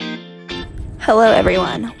Hello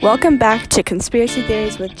everyone, welcome back to Conspiracy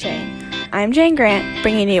Theories with Jane. I'm Jane Grant,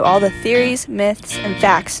 bringing you all the theories, myths, and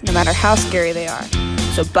facts, no matter how scary they are.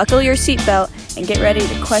 So buckle your seatbelt and get ready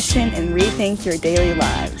to question and rethink your daily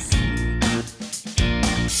lives.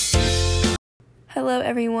 Hello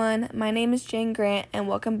everyone, my name is Jane Grant, and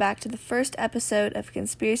welcome back to the first episode of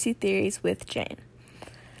Conspiracy Theories with Jane.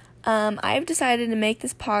 I've decided to make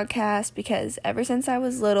this podcast because ever since I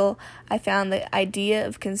was little, I found the idea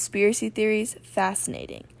of conspiracy theories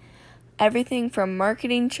fascinating. Everything from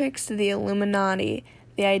marketing tricks to the Illuminati,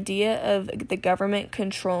 the idea of the government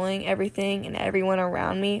controlling everything and everyone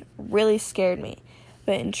around me really scared me,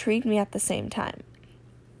 but intrigued me at the same time.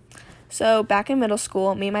 So back in middle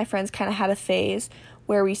school, me and my friends kind of had a phase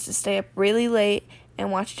where we used to stay up really late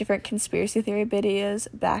and watch different conspiracy theory videos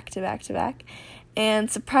back to back to back.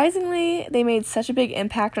 And surprisingly, they made such a big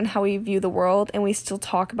impact on how we view the world, and we still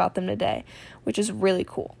talk about them today, which is really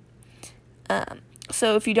cool.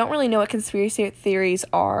 So if you don't really know what conspiracy theories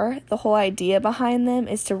are, the whole idea behind them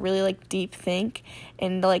is to really deep think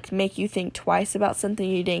and make you think twice about something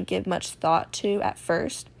you didn't give much thought to at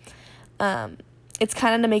first. It's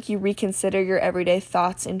kind of to make you reconsider your everyday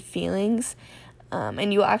thoughts and feelings.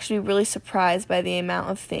 And you will actually be really surprised by the amount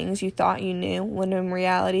of things you thought you knew, when in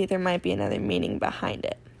reality there might be another meaning behind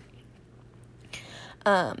it.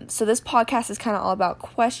 So this podcast is kind of all about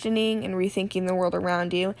questioning and rethinking the world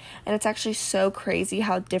around you, and it's actually so crazy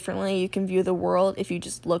how differently you can view the world if you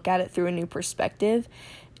just look at it through a new perspective,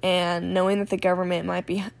 and knowing that the government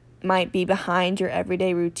might be behind your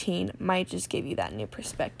everyday routine might just give you that new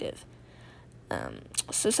perspective.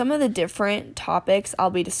 So some of the different topics I'll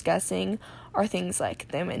be discussing are things like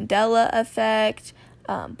the Mandela effect,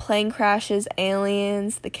 plane crashes,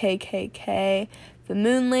 aliens, the KKK, the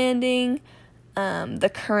moon landing,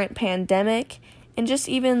 the current pandemic, and just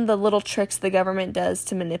even the little tricks the government does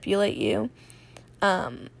to manipulate you.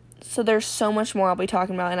 So there's so much more I'll be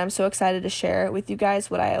talking about, and I'm so excited to share with you guys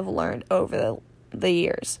what I have learned over the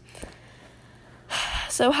years.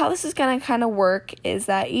 So how this is going to kind of work is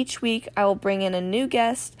that each week I will bring in a new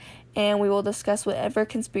guest, and we will discuss whatever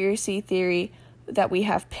conspiracy theory that we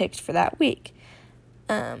have picked for that week.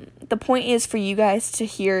 The point is for you guys to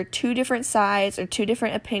hear two different sides or two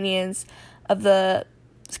different opinions of the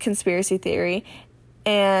conspiracy theory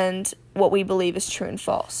and what we believe is true and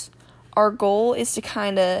false. Our goal is to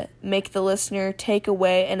kind of make the listener take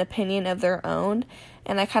away an opinion of their own,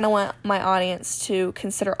 and I kind of want my audience to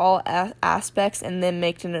consider all aspects and then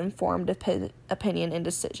make an informed opinion and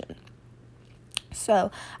decision.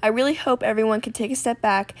 So I really hope everyone can take a step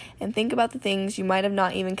back and think about the things you might have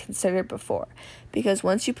not even considered before, because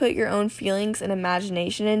once you put your own feelings and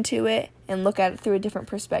imagination into it and look at it through a different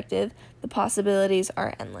perspective, the possibilities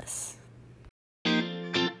are endless.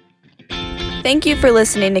 Thank you for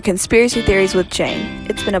listening to Conspiracy Theories with Jane.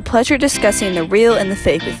 It's been a pleasure discussing the real and the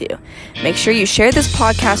fake with you. Make sure you share this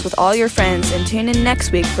podcast with all your friends and tune in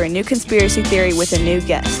next week for a new conspiracy theory with a new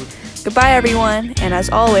guest. Goodbye, everyone, and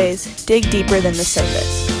as always, dig deeper than the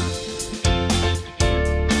surface.